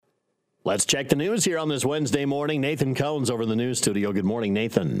Let's check the news here on this Wednesday morning. Nathan Cones over in the news studio. Good morning,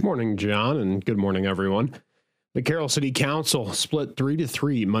 Nathan. Morning, John, and good morning, everyone. The Carroll City Council split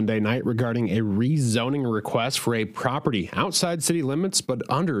 3-3 Monday night regarding a rezoning request for a property outside city limits but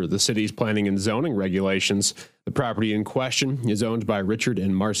under the city's planning and zoning regulations. The property in question is owned by Richard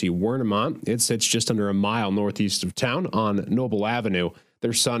and Marcy Wernemont. It sits just under a mile northeast of town on Noble Avenue.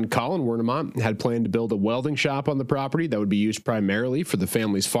 Their son, Colin Wernemont, had planned to build a welding shop on the property that would be used primarily for the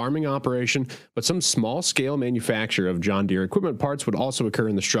family's farming operation, but some small-scale manufacture of John Deere equipment parts would also occur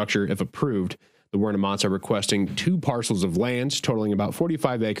in the structure if approved. The Wernemonts are requesting 2 parcels of land, totaling about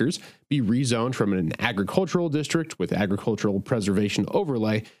 45 acres, be rezoned from an agricultural district with agricultural preservation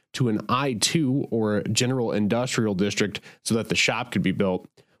overlay to an I-2 or general industrial district so that the shop could be built.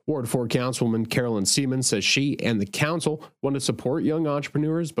 Ward 4 Councilwoman Carolyn Seaman says she and the council want to support young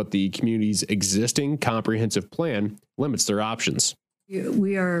entrepreneurs, but the community's existing comprehensive plan limits their options.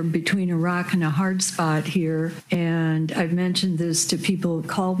 We are between a rock and a hard spot here, and I've mentioned this to people who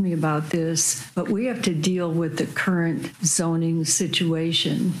called me about this, but we have to deal with the current zoning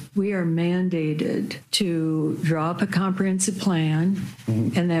situation. We are mandated to draw up a comprehensive plan,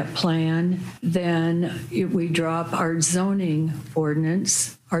 and that plan, then we draw up our zoning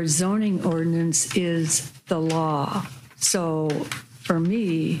ordinance. Our zoning ordinance is the law. So for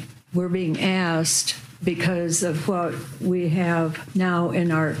me, we're being asked, because of what we have now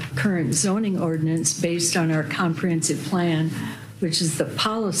in our current zoning ordinance based on our comprehensive plan, which is the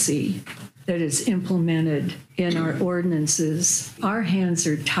policy that is implemented in our ordinances. Our hands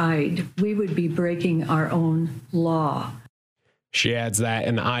are tied. We would be breaking our own law. She adds that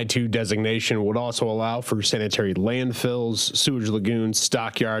an I-2 designation would also allow for sanitary landfills, sewage lagoons,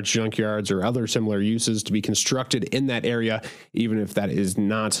 stockyards, junkyards, or other similar uses to be constructed in that area, even if that is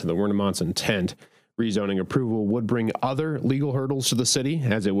not the Wernemont's intent. Rezoning approval would bring other legal hurdles to the city,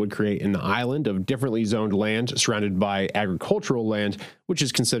 as it would create an island of differently zoned land surrounded by agricultural land, which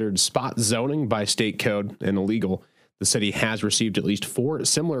is considered spot zoning by state code and illegal. The city has received at least 4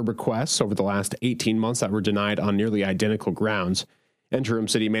 similar requests over the last 18 months that were denied on nearly identical grounds. Interim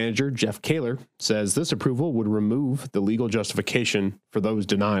city manager Jeff Kaler says this approval would remove the legal justification for those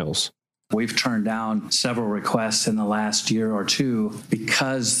denials. We've turned down several requests in the last year or two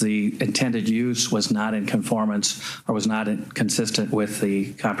because the intended use was not in conformance or was not consistent with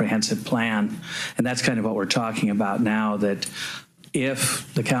the comprehensive plan. And that's kind of what we're talking about now, that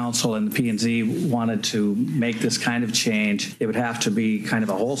if the council and the P&Z wanted to make this kind of change, it would have to be kind of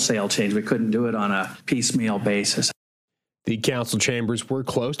a wholesale change. We couldn't do it on a piecemeal basis. The council chambers were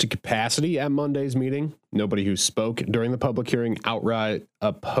close to capacity at Monday's meeting. Nobody who spoke during the public hearing outright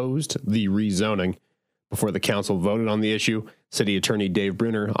opposed the rezoning. Before the council voted on the issue, City Attorney Dave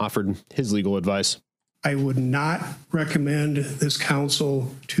Brunner offered his legal advice. I would not recommend this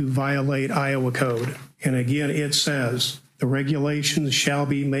council to violate Iowa code. And again, it says the regulations shall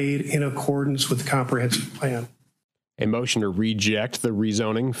be made in accordance with the comprehensive plan. A motion to reject the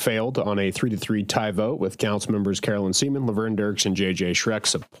rezoning failed on a 3-3 tie vote, with council members Carolyn Seaman, Laverne Dirks, and J.J. Schreck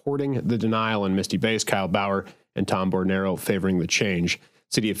supporting the denial, and Misty Bass, Kyle Bauer, and Tom Bornero favoring the change.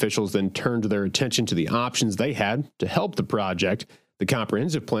 City officials then turned their attention to the options they had to help the project. The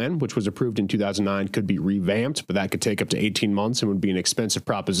comprehensive plan, which was approved in 2009, could be revamped, but that could take up to 18 months and would be an expensive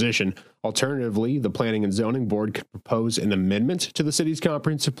proposition. Alternatively, the Planning and Zoning Board could propose an amendment to the city's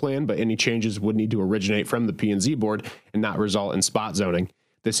comprehensive plan, but any changes would need to originate from the P&Z Board and not result in spot zoning.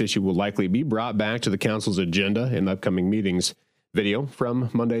 This issue will likely be brought back to the council's agenda in upcoming meetings. Video from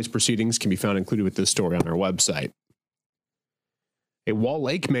Monday's proceedings can be found included with this story on our website. A Wall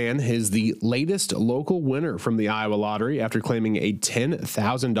Lake man is the latest local winner from the Iowa Lottery after claiming a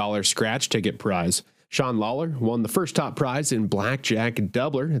 $10,000 scratch ticket prize. Sean Lawler won the first top prize in Blackjack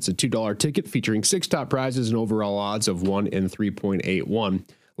Doubler. It's a $2 ticket featuring 6 top prizes and overall odds of 1 in 3.81.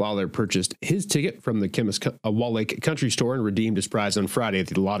 Lawler purchased his ticket from the Wall Lake Country Store and redeemed his prize on Friday at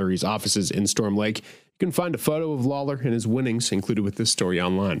the lottery's offices in Storm Lake. You can find a photo of Lawler and his winnings included with this story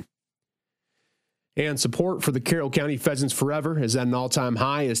online. And support for the Carroll County Pheasants Forever is at an all-time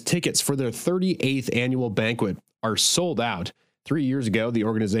high as tickets for their 38th annual banquet are sold out. 3 years ago, the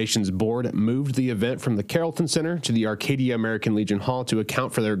organization's board moved the event from the Carrollton Center to the Arcadia American Legion Hall to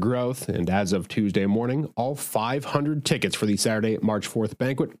account for their growth, and as of Tuesday morning, all 500 tickets for the Saturday, March 4th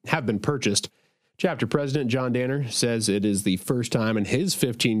banquet have been purchased. Chapter President John Danner says it is the first time in his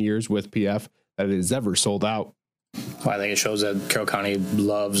 15 years with PF that it has ever sold out. Well, I think it shows that Carroll County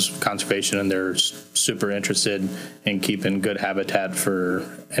loves conservation and they're super interested in keeping good habitat for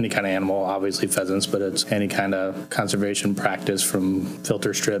any kind of animal, obviously pheasants, but it's any kind of conservation practice from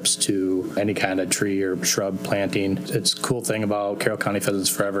filter strips to any kind of tree or shrub planting. It's a cool thing about Carroll County Pheasants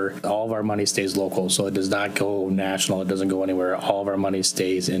Forever. All of our money stays local, so it does not go national. It doesn't go anywhere. All of our money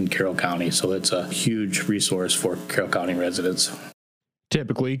stays in Carroll County, so it's a huge resource for Carroll County residents.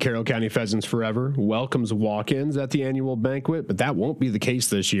 Typically, Carroll County Pheasants Forever welcomes walk-ins at the annual banquet, but that won't be the case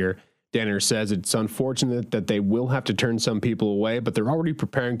this year. Danner says it's unfortunate that they will have to turn some people away, but they're already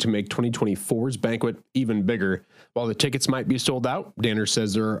preparing to make 2024's banquet even bigger. While the tickets might be sold out, Danner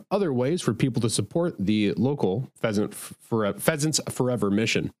says there are other ways for people to support the local Pheasants Forever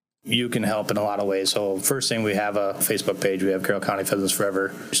mission. You can help in a lot of ways. So first thing, we have a Facebook page. We have Carroll County Pheasants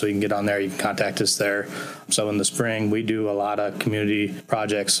Forever. So you can get on there. You can contact us there. So in the spring, we do a lot of community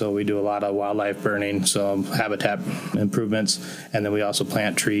projects. So we do a lot of wildlife burning, some habitat improvements, and then we also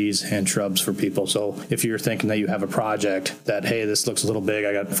plant trees and shrubs for people. So if you're thinking that you have a project that, hey, this looks a little big,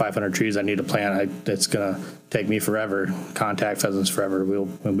 I got 500 trees I need to plant, it's going to take me forever, contact Pheasants Forever.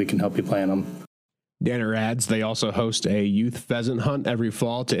 We can help you plant them. Danner adds they also host a youth pheasant hunt every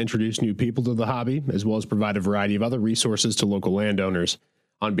fall to introduce new people to the hobby, as well as provide a variety of other resources to local landowners.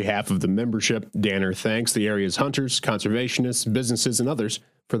 On behalf of the membership, Danner thanks the area's hunters, conservationists, businesses, and others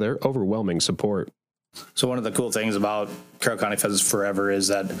for their overwhelming support. So one of the cool things about Carroll County Pheasants Forever is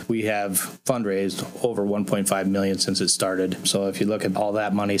that we have fundraised over $1.5 million since it started. So if you look at all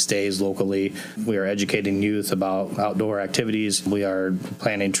that money stays locally, we are educating youth about outdoor activities. We are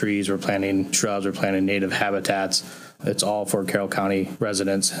planting trees, we're planting shrubs, we're planting native habitats. It's all for Carroll County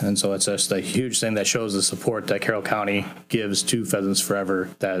residents. And so it's just a huge thing that shows the support that Carroll County gives to Pheasants Forever.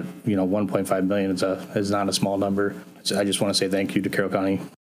 That, $1.5 million is not a small number. So I just want to say thank you to Carroll County.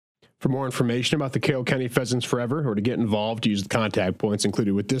 For more information about the Carroll County Pheasants Forever or to get involved, use the contact points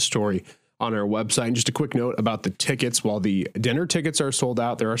included with this story on our website. And just a quick note about the tickets. While the dinner tickets are sold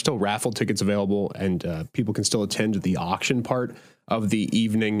out, there are still raffle tickets available, and people can still attend the auction part of the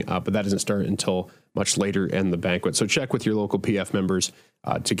evening, but that doesn't start until much later in the banquet. So check with your local PF members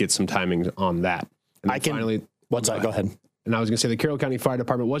to get some timing on that. And finally, what's that? Go ahead. And I was going to say the Carroll County Fire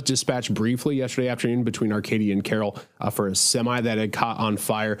Department was dispatched briefly yesterday afternoon between Arcadia and Carroll for a semi that had caught on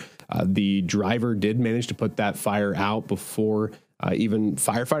fire. The driver did manage to put that fire out before even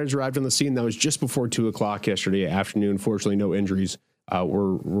firefighters arrived on the scene. That was just before 2 o'clock yesterday afternoon. Fortunately, no injuries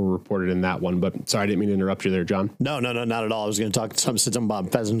were reported in that one. But sorry, I didn't mean to interrupt you there, John. No, not at all. I was going to talk something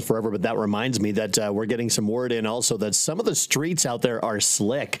about Pheasants Forever, but that reminds me that we're getting some word in also that some of the streets out there are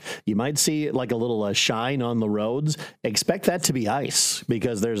slick. You might see like a little shine on the roads. Expect that to be ice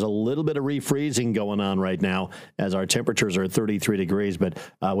because there's a little bit of refreezing going on right now as our temperatures are 33 degrees. But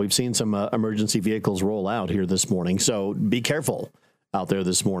we've seen some emergency vehicles roll out here this morning. So be careful out there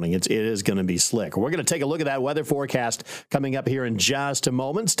this morning. It is going to be slick. We're going to take a look at that weather forecast coming up here in just a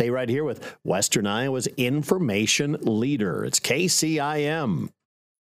moment. Stay right here with Western Iowa's information leader. It's KCIM.